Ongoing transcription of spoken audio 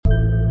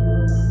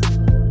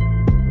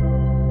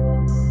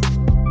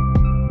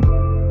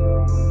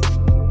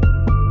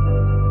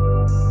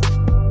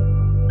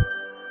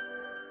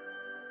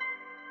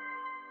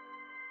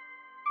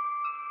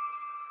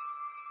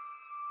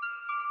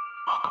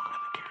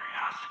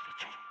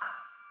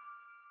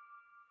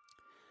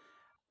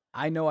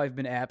I know I've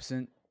been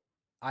absent.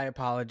 I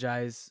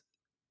apologize.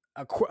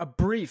 A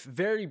brief,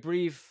 very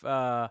brief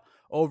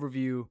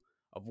overview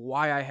of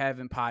why I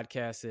haven't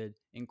podcasted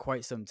in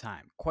quite some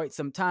time. Quite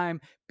some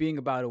time being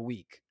about a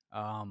week.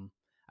 I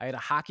had a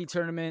hockey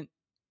tournament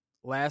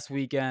last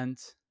weekend.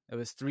 It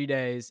was 3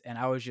 days, and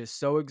I was just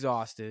so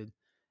exhausted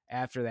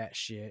after that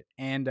shit.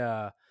 And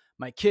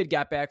my kid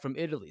got back from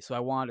Italy, so I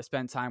wanted to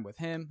spend time with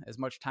him, as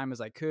much time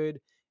as I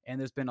could. And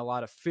there's been a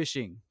lot of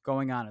fishing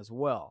going on as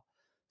well.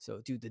 So,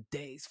 dude, the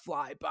days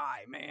fly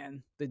by,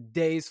 man. The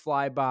days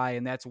fly by,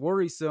 and that's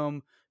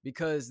worrisome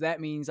because that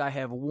means I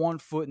have 1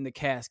 foot in the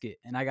casket,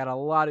 and I got a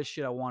lot of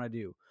shit I want to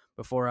do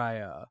before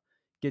I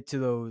get to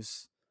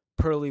those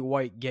pearly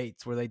white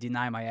gates where they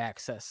deny my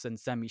access and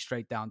send me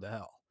straight down to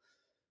hell.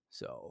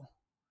 So,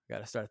 got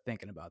to start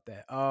thinking about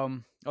that. I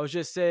was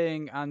just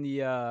saying on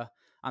the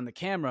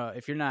camera,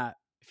 if you're not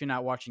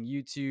watching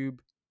YouTube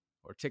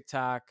or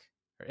TikTok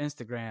or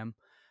Instagram,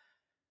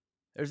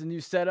 there's a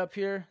new setup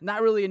here.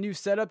 Not really a new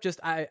setup, just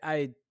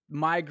I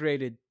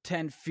migrated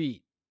 10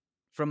 feet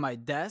from my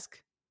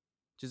desk,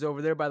 which is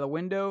over there by the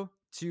window,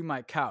 to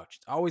my couch.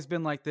 It's always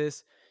been like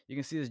this. You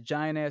can see this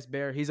giant-ass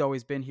bear. He's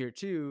always been here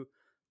too,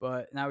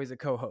 but now he's a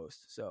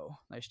co-host. So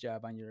nice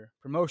job on your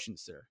promotion,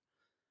 sir.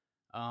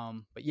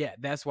 But yeah,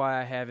 that's why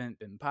I haven't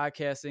been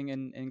podcasting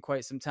in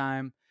quite some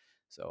time.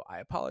 So I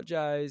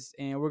apologize,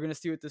 and we're going to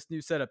see what this new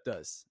setup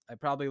does. I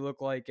probably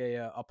look like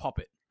a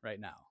puppet right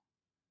now.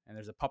 And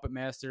there's a puppet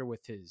master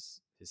with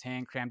his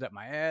hand crammed up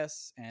my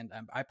ass, and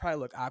I probably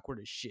look awkward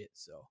as shit,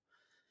 so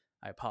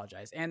I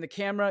apologize. And the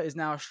camera is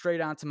now straight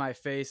onto my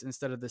face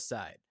instead of the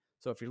side.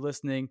 So if you're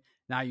listening,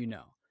 now you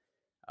know.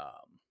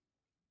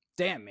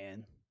 Damn,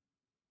 man.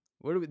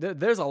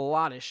 There's a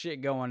lot of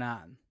shit going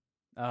on.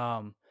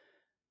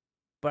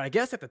 But I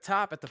guess at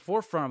the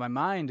forefront of my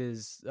mind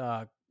is,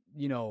 out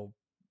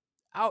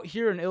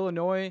here in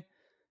Illinois,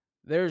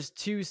 there's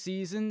 2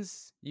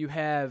 seasons. You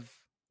have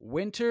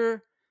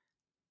winter,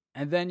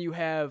 and then you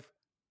have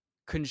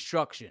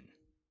construction.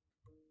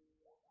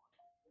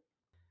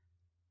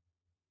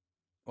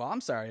 Well, I'm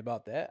sorry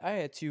about that. I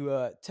had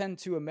to tend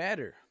to a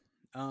matter.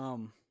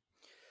 What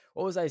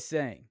was I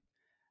saying?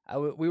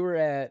 We were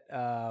at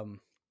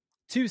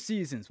 2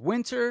 seasons,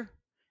 winter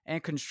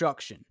and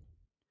construction.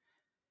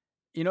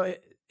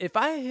 If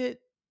I hit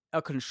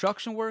a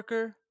construction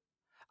worker,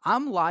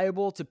 I'm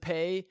liable to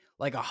pay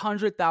like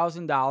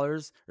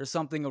 $100,000 or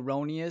something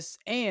erroneous,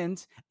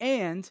 and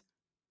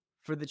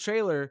for the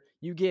trailer,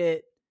 you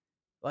get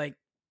like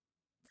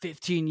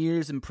 15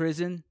 years in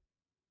prison.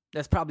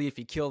 That's probably if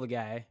you kill the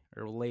guy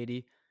or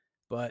lady,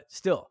 but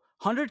still,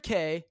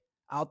 $100K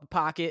out the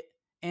pocket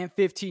and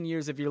 15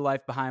 years of your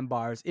life behind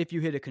bars if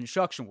you hit a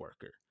construction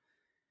worker.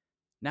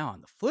 Now,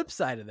 on the flip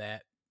side of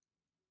that,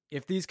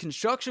 if these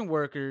construction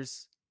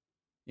workers,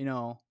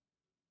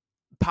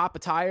 pop a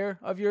tire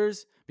of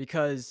yours,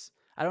 because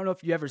I don't know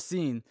if you've ever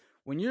seen,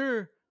 when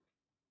you're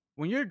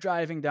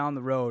driving down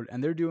the road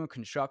and they're doing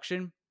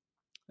construction,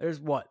 there's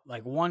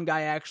like 1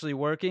 guy actually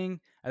working,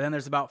 and then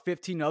there's about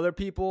 15 other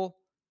people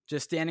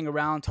just standing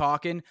around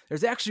talking.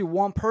 There's actually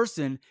 1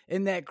 person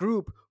in that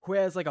group who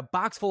has like a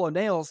box full of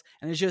nails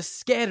and is just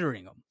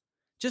scattering them,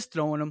 just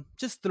throwing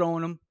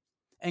them.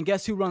 And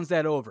guess who runs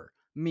that over?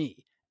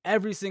 Me.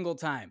 Every single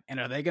time. And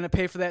are they going to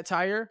pay for that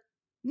tire?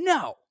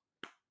 No.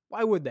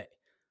 Why would they?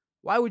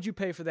 Why would you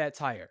pay for that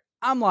tire?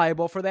 I'm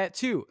liable for that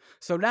too.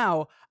 So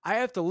now I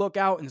have to look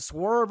out and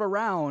swerve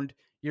around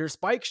your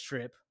spike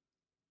strip.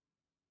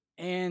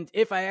 And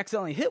if I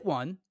accidentally hit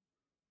one,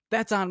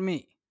 that's on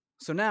me.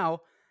 So now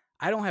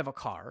I don't have a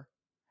car,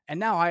 and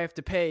now I have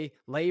to pay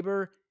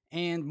labor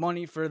and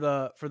money for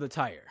the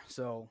tire.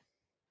 So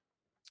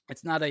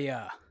it's not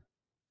a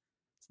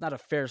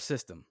fair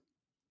system,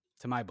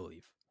 to my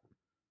belief.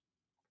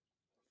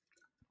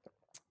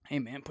 Hey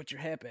man, put your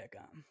hat back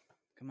on.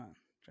 Come on,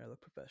 try to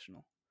look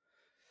professional.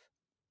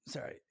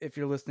 Sorry, if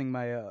you're listening,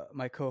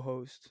 my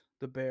co-host,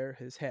 the bear,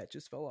 his hat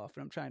just fell off,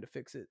 and I'm trying to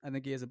fix it. I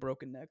think he has a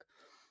broken neck.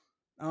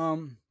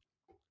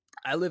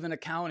 I live in a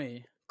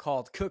county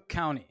called Cook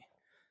County,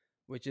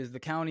 which is the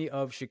county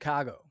of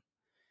Chicago.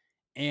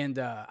 And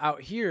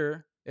out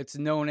here, it's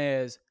known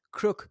as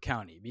Crook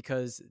County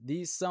because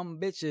these some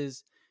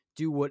bitches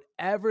do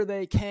whatever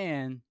they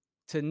can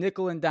to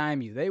nickel and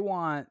dime you. They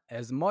want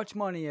as much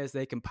money as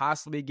they can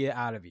possibly get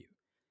out of you.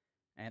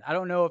 And I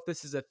don't know if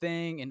this is a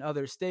thing in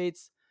other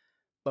states,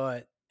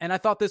 and I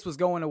thought this was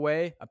going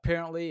away.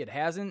 Apparently, it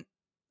hasn't.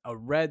 A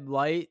red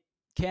light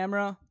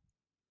camera.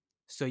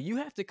 So you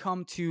have to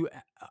come to,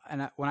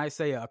 and when I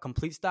say a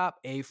complete stop,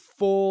 a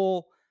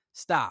full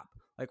stop,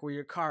 like where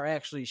your car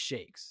actually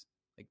shakes.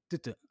 Like,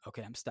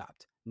 okay, I'm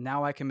stopped.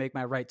 Now I can make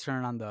my right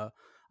turn on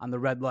the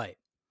red light.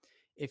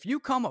 If you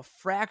come a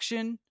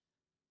fraction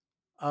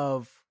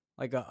of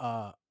like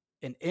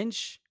an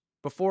inch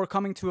before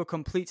coming to a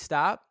complete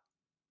stop,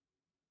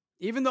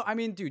 even though,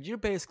 dude, you're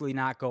basically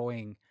not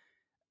going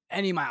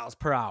any miles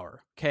per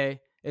hour,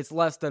 okay? It's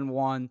less than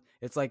 1.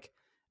 It's like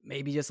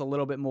maybe just a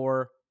little bit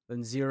more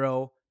than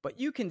 0, but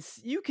you can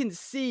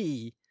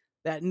see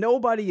that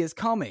nobody is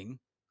coming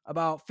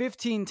about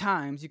 15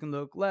 times. You can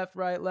look left,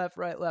 right, left,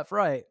 right, left,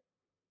 right,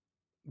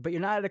 but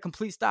you're not at a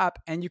complete stop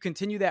and you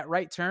continue that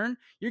right turn,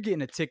 you're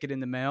getting a ticket in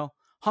the mail.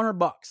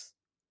 $100.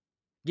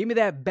 Give me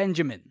that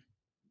Benjamin.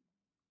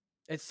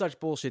 It's such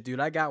bullshit, dude.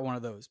 I got one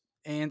of those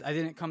and I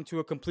didn't come to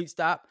a complete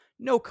stop.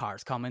 No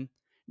cars coming.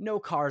 No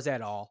cars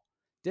at all.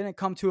 Didn't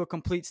come to a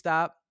complete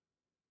stop.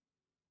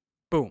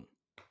 Boom.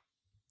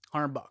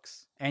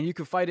 $100. And you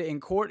can fight it in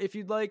court if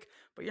you'd like,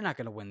 but you're not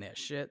going to win that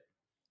shit.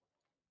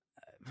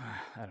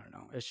 I don't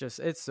know.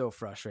 It's so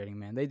frustrating,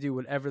 man. They do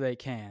whatever they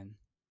can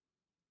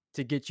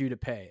to get you to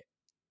pay.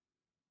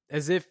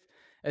 As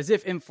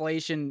if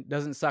inflation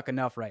doesn't suck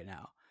enough right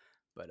now.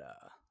 But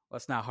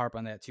let's not harp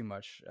on that too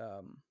much.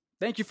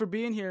 Thank you for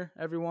being here,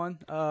 everyone.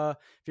 If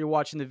you're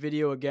watching the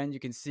video again, you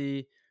can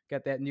see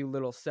got that new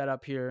little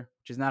setup here,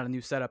 which is not a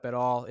new setup at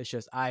all. It's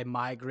just I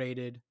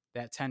migrated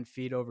that 10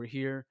 feet over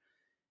here.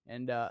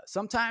 And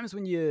sometimes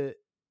when you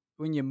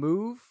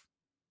move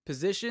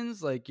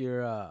positions, like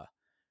your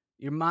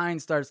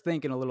mind starts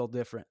thinking a little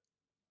different.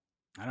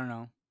 I don't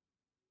know.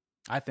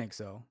 I think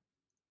so.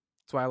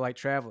 That's why I like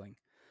traveling.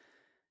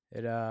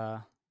 It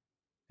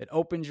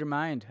opens your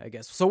mind, I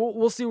guess. So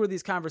we'll see where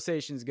these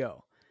conversations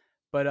go.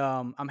 But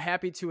I'm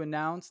happy to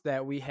announce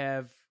that we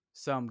have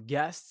some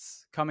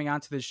guests coming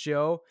onto the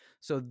show.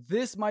 So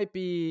this might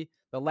be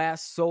the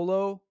last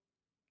solo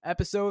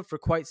episode for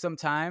quite some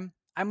time.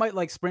 I might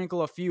like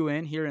sprinkle a few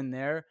in here and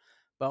there,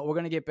 but we're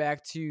going to get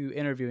back to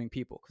interviewing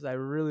people because I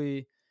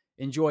really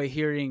enjoy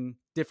hearing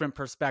different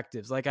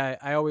perspectives. Like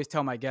I always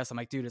tell my guests, I'm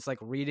like, dude, it's like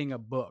reading a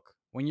book.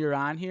 When you're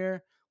on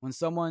here, when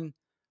someone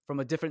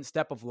from a different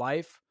step of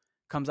life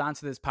comes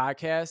onto this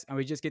podcast and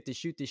we just get to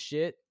shoot the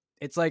shit,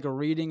 it's like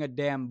reading a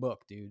damn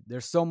book, dude.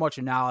 There's so much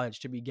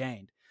knowledge to be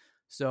gained.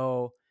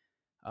 So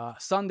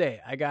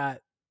Sunday, I got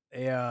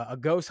a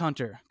ghost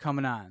hunter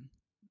coming on.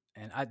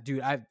 And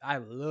I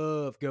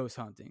love ghost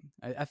hunting.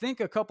 I think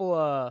a couple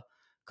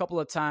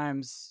of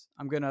times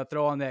I'm gonna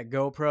throw on that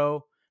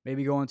GoPro,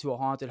 maybe go into a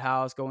haunted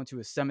house, go into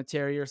a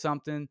cemetery or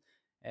something,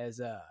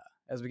 as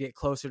we get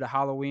closer to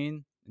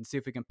Halloween and see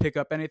if we can pick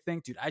up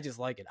anything. Dude, I just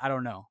like it. I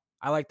don't know.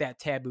 I like that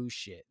taboo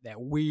shit, that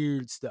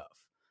weird stuff.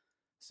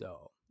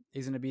 So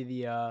he's gonna be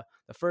the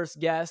first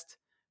guest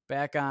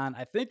back on.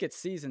 I think it's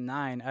season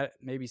 9,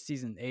 maybe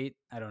season 8.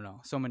 I don't know.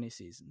 So many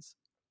seasons.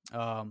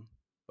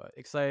 But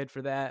excited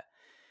for that.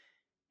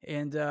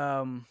 And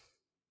damn,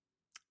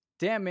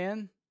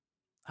 man,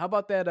 how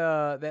about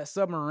that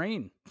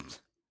submarine,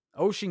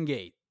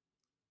 Oceangate?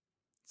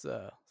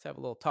 Let's have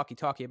a little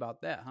talkie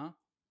about that, huh?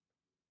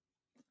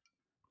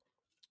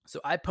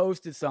 So I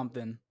posted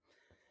something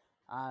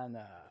on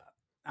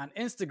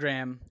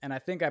Instagram, and I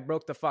think I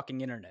broke the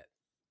fucking internet.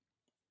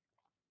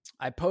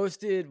 I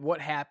posted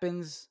what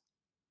happens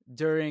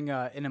during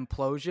an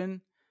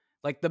implosion,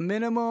 like the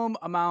minimum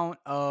amount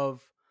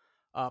of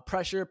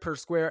pressure per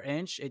square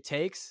inch it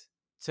takes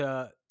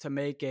to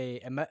make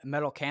a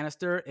metal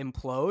canister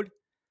implode.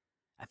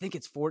 I think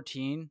it's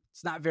 14.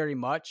 It's not very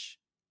much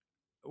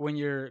when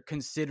you're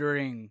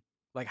considering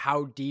like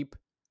how deep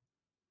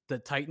the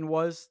Titan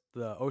was,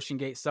 the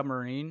Oceangate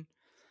submarine.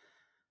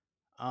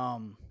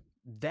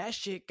 That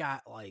shit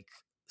got like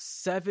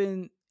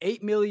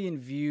 8 million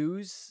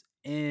views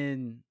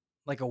in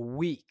like a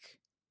week.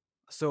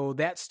 So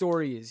that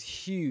story is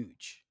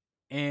huge.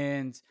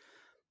 And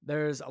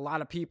there's a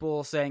lot of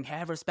people saying,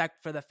 have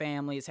respect for the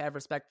families, have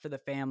respect for the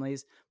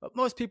families. But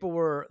most people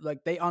were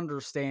like, they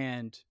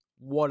understand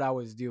what I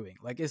was doing.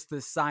 Like, it's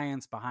the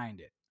science behind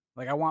it.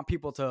 Like, I want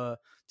people to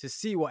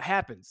see what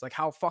happens, like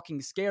how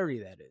fucking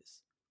scary that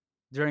is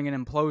during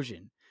an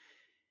implosion.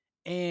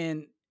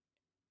 And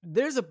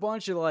there's a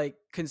bunch of like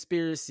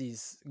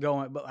conspiracies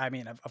going, but I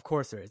mean, of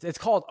course there is. It's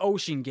called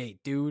Oceangate,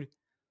 dude.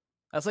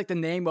 That's like the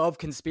name of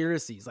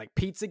conspiracies, like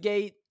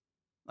Pizzagate,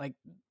 like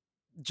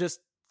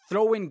just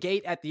throw in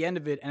gate at the end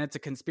of it and it's a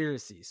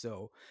conspiracy.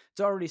 So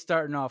it's already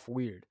starting off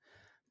weird.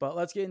 But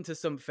let's get into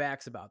some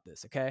facts about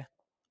this, okay?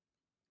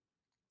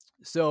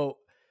 So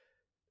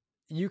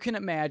you can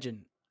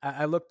imagine,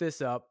 I looked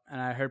this up and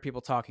I heard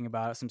people talking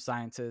about it, some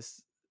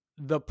scientists.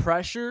 The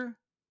pressure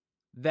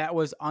that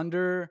was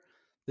under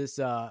this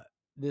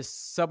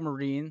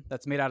submarine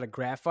that's made out of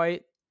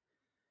graphite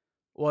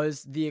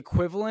was the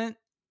equivalent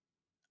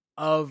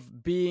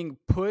of being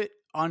put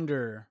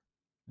under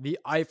the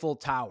Eiffel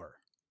Tower.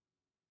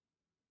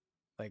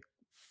 Like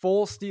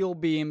full steel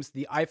beams,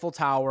 the Eiffel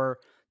Tower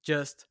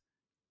just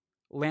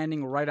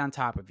landing right on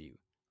top of you.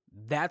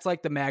 That's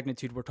like the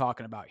magnitude we're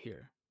talking about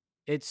here.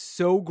 It's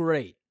so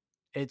great.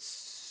 It's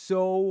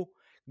so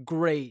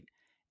great.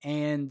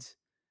 And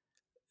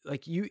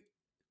like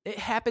it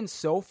happens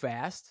so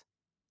fast.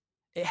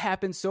 It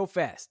happens so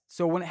fast.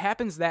 So when it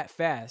happens that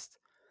fast,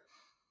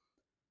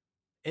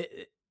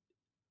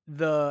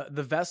 the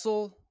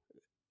vessel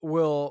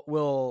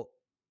will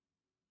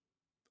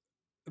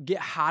get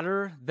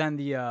hotter than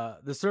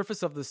the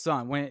surface of the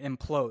sun when it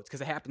implodes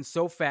because it happens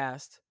so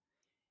fast.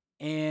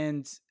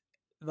 And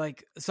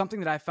like something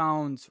that I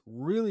found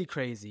really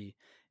crazy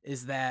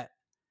is that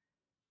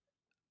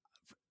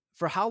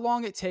for how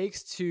long it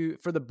takes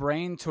for the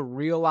brain to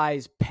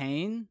realize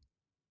pain,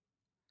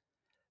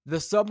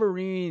 the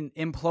submarine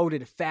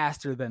imploded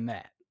faster than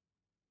that.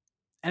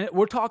 And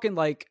we're talking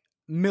like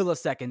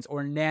milliseconds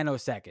or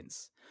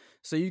nanoseconds.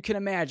 So you can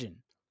imagine,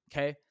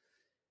 okay,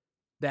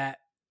 that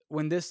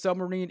when this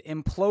submarine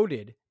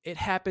imploded, it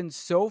happened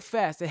so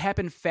fast. It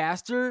happened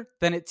faster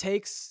than it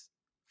takes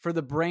for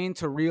the brain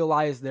to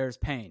realize there's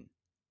pain.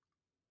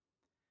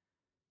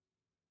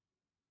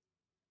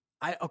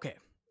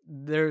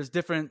 There's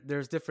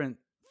different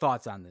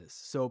thoughts on this.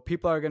 So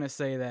people are going to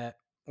say that,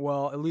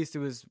 well, at least it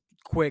was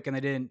quick and they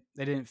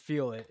didn't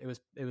feel it.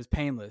 It was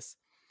painless.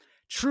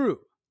 True.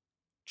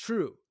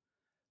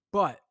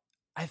 But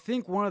I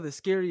think one of the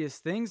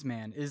scariest things,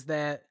 man, is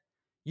that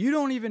you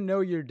don't even know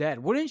you're dead.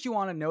 Wouldn't you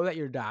want to know that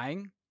you're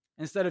dying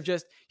instead of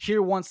just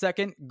here 1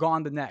 second,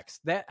 gone the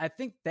next? I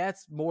think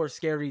that's more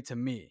scary to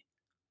me.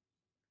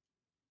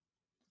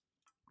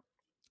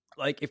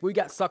 Like if we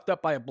got sucked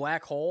up by a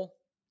black hole,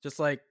 just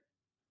like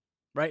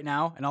right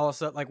now, and all of a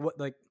sudden,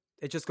 like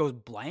it just goes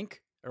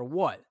blank or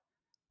what?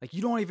 Like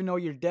you don't even know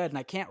you're dead, and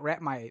I can't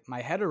wrap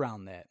my head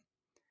around that.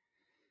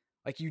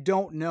 Like you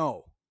don't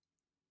know.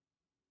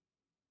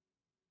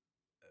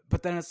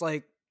 But then it's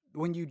like,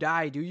 when you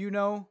die, do you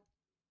know?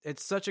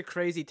 It's such a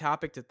crazy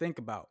topic to think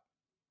about.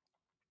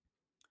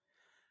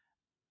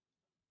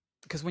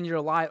 Because when you're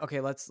alive,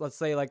 okay, let's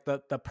say like the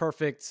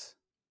perfect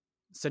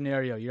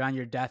scenario. You're on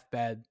your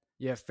deathbed,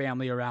 you have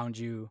family around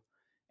you,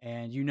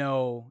 and you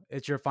know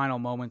it's your final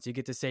moments. You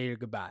get to say your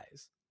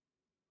goodbyes.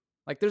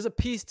 Like there's a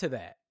piece to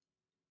that.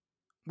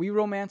 We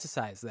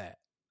romanticize that.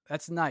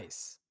 That's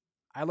nice.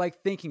 I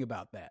like thinking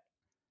about that.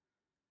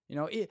 You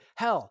know,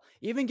 hell,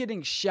 even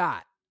getting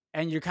shot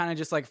and you're kind of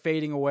just like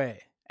fading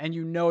away, and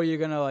you know you're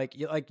gonna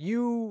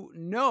you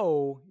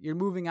know you're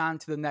moving on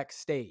to the next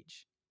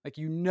stage, like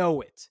you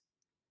know it.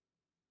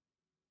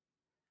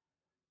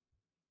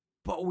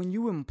 But when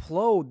you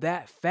implode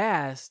that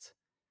fast,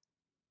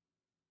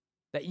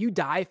 that you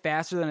die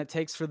faster than it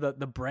takes for the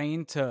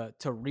brain to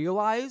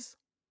realize,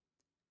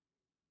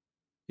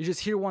 you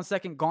just hear 1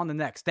 second, gone the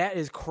next. That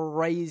is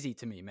crazy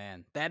to me,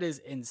 man. That is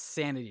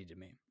insanity to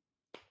me.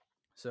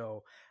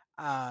 So,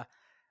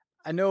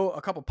 I know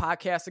a couple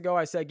podcasts ago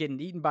I said getting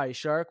eaten by a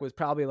shark was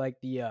probably like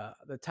the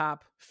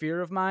top fear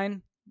of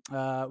mine.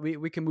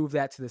 We can move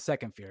that to the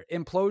second fear.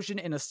 Implosion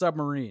in a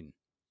submarine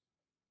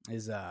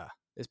is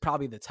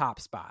probably the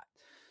top spot.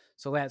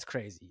 So that's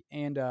crazy.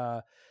 And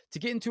to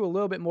get into a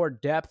little bit more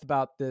depth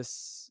about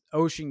this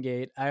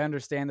Oceangate, I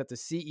understand that the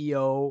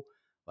CEO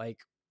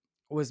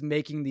was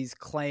making these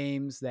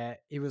claims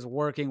that he was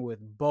working with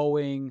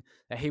Boeing,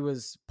 that he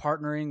was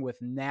partnering with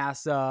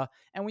NASA.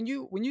 And when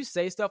you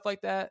say stuff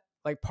like that,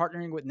 like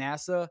partnering with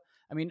NASA,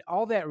 I mean,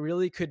 all that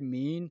really could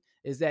mean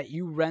is that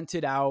you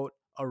rented out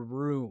a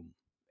room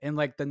in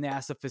like the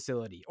NASA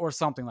facility or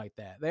something like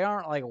that. They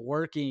aren't like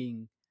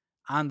working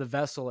on the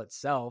vessel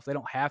itself. They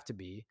don't have to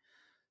be.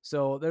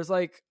 So there's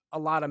like a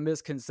lot of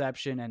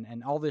misconception,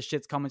 and all this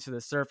shit's coming to the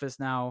surface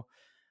now.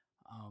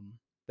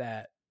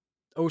 That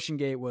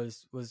Oceangate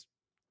was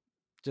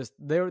just,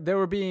 they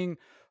were being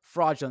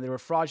fraudulent. They were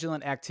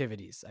fraudulent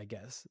activities, I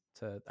guess,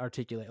 to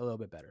articulate a little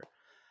bit better.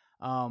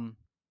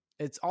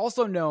 It's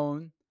also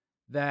known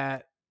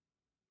that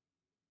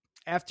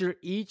after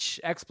each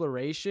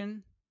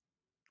exploration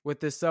with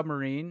this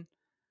submarine,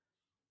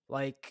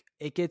 like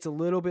it gets a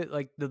little bit,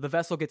 like the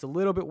vessel gets a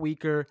little bit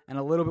weaker and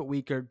a little bit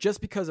weaker just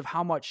because of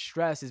how much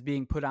stress is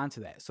being put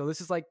onto that. So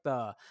this is like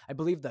I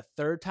believe the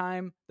third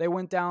time they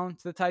went down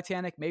to the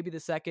Titanic, maybe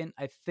the second,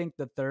 I think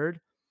the third.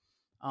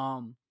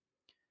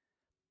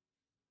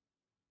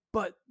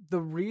 But the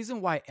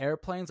reason why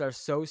airplanes are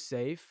so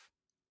safe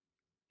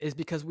is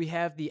because we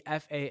have the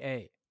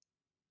FAA,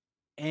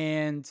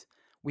 and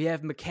we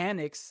have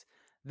mechanics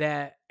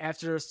that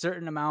after a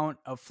certain amount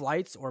of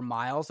flights or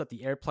miles that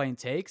the airplane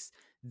takes,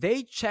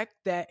 they check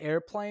that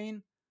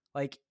airplane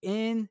like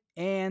in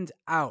and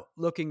out,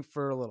 looking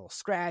for little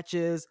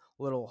scratches,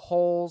 little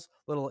holes,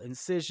 little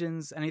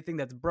incisions, anything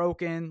that's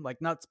broken,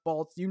 like nuts,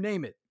 bolts, you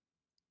name it.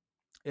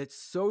 It's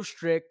so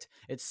strict,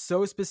 it's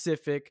so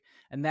specific,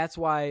 and that's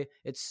why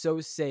it's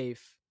so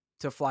safe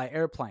to fly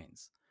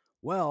airplanes.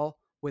 Well,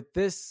 with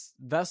this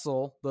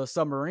vessel, the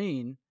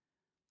submarine,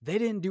 they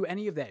didn't do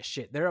any of that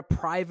shit. They're a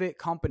private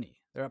company.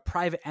 They're a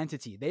private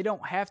entity. They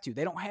don't have to.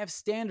 They don't have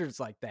standards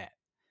like that.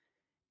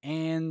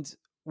 And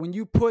when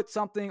you put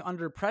something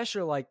under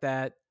pressure like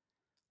that,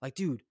 like,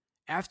 dude,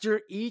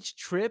 after each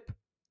trip,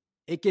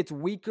 it gets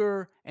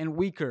weaker and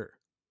weaker,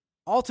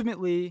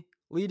 ultimately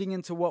leading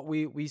into what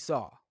we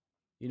saw.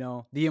 You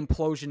know, the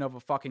implosion of a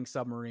fucking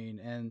submarine.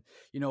 And,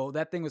 you know,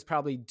 that thing was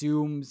probably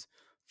doomed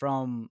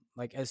from,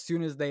 like, as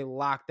soon as they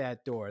locked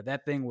that door,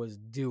 that thing was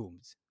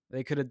doomed.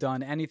 They could have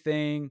done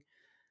anything.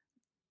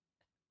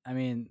 I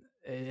mean,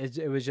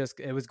 it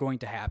was going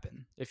to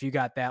happen. If you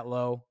got that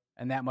low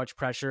and that much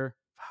pressure,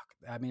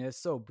 fuck, I mean,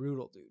 it's so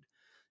brutal, dude.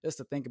 Just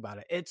to think about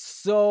it. It's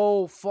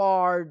so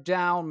far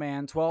down,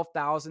 man.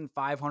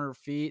 12,500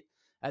 feet.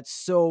 That's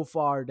so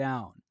far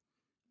down.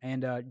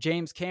 And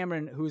James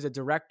Cameron, who's a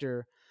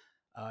director,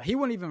 He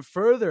went even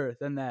further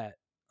than that.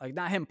 Like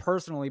not him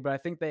personally, but I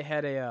think they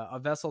had a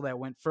vessel that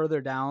went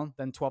further down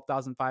than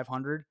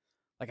 12,500.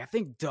 Like I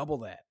think double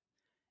that.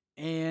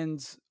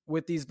 And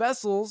with these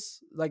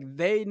vessels, like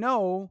they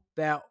know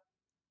that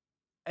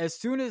as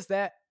soon as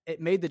that it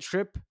made the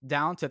trip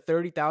down to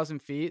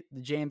 30,000 feet,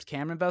 the James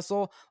Cameron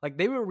vessel, like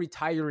they were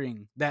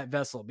retiring that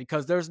vessel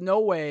because there's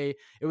no way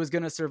it was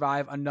going to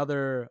survive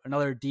another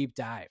deep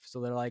dive.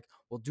 So they're like,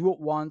 we'll do it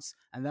once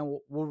and then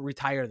we'll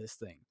retire this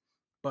thing.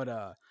 But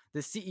the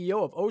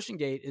CEO of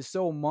Oceangate is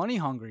so money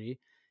hungry,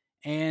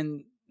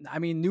 and I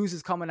mean, news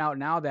is coming out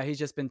now that he's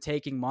just been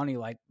taking money,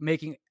 like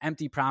making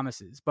empty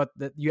promises, but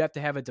that you have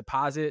to have a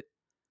deposit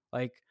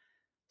like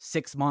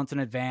 6 months in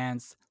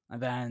advance.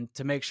 And then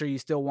to make sure you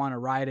still want to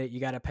ride it, you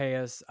got to pay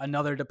us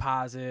another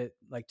deposit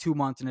like 2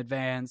 months in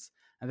advance.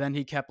 And then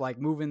he kept like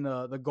moving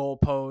the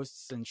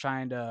goalposts and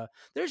trying to,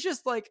 there's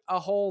just like a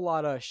whole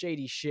lot of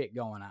shady shit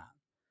going on.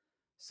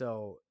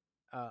 So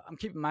I'm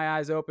keeping my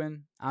eyes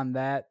open on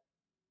that.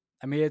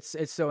 I mean,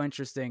 it's so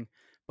interesting,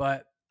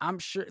 but I'm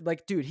sure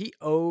like, dude, he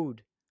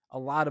owed a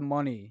lot of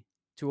money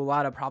to a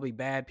lot of probably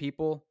bad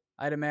people,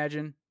 I'd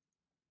imagine.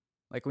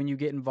 Like when you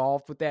get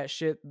involved with that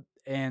shit,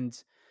 and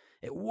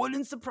it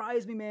wouldn't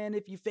surprise me, man,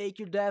 if you fake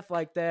your death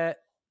like that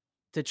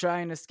to try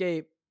and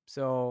escape.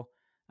 So,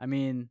 I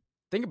mean,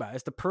 think about it.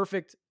 It's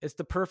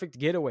the perfect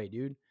getaway,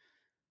 dude.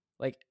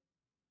 Like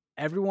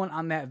everyone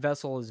on that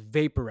vessel is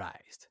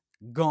vaporized,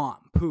 gone,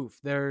 poof.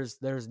 There's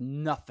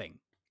nothing.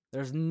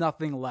 There's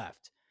nothing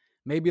left.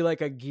 Maybe like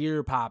a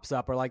gear pops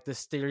up or like the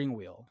steering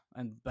wheel.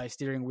 And by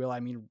steering wheel, I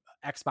mean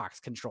Xbox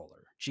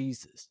controller.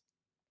 Jesus.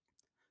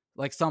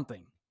 Like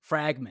something.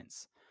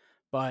 Fragments.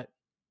 But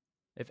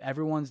if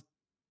everyone's,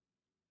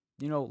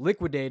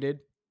 liquidated,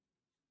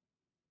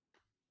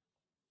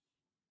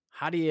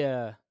 how do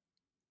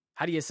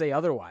you say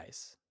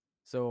otherwise?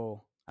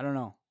 So I don't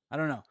know.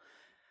 I'm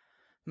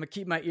gonna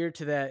keep my ear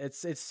to that.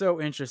 It's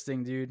so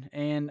interesting, dude.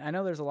 And I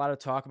know there's a lot of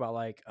talk about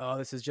like, oh,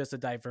 this is just a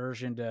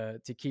diversion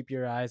to keep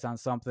your eyes on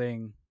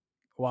something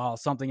while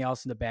something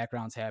else in the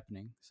background's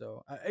happening.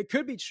 So it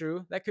could be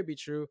true. That could be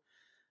true.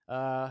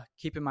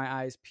 Keeping my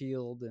eyes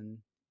peeled and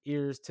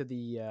ears to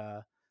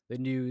the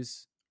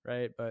news,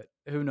 right? But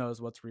who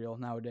knows what's real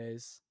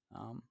nowadays?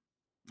 I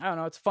don't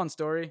know. It's a fun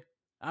story.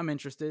 I'm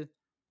interested.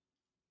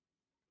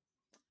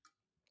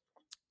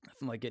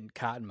 Nothing like getting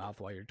cotton mouth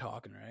while you're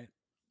talking, right?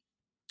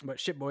 But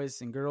shit,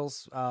 boys and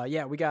girls,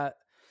 yeah, we got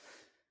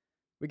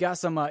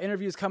some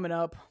interviews coming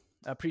up.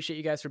 I appreciate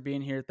you guys for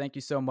being here. Thank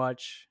you so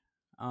much.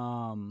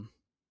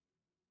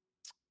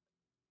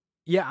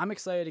 Yeah, I'm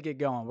excited to get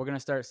going. We're gonna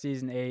start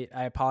season 8.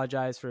 I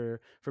apologize for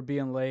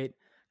being late.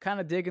 Kind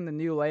of digging the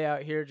new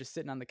layout here, just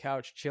sitting on the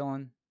couch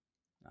chilling.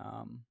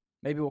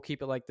 Maybe we'll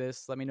keep it like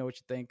this. Let me know what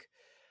you think.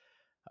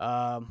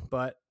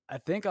 But I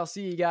think I'll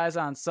see you guys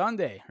on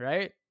Sunday,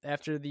 right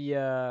after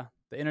the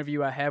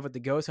interview I have with the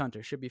ghost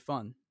hunter. Should be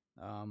fun.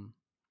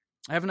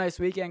 Have a nice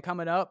weekend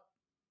coming up.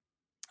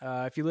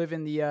 If you live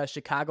in the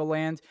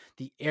Chicagoland,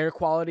 the air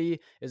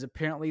quality is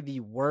apparently the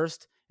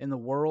worst in the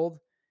world.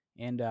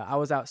 And I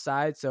was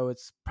outside, so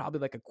it's probably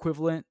like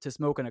equivalent to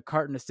smoking a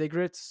carton of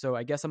cigarettes. So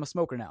I guess I'm a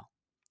smoker now.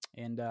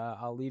 And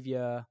I'll leave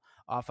you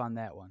off on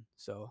that one.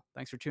 So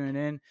thanks for tuning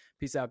in.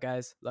 Peace out,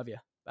 guys. Love you.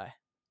 Bye.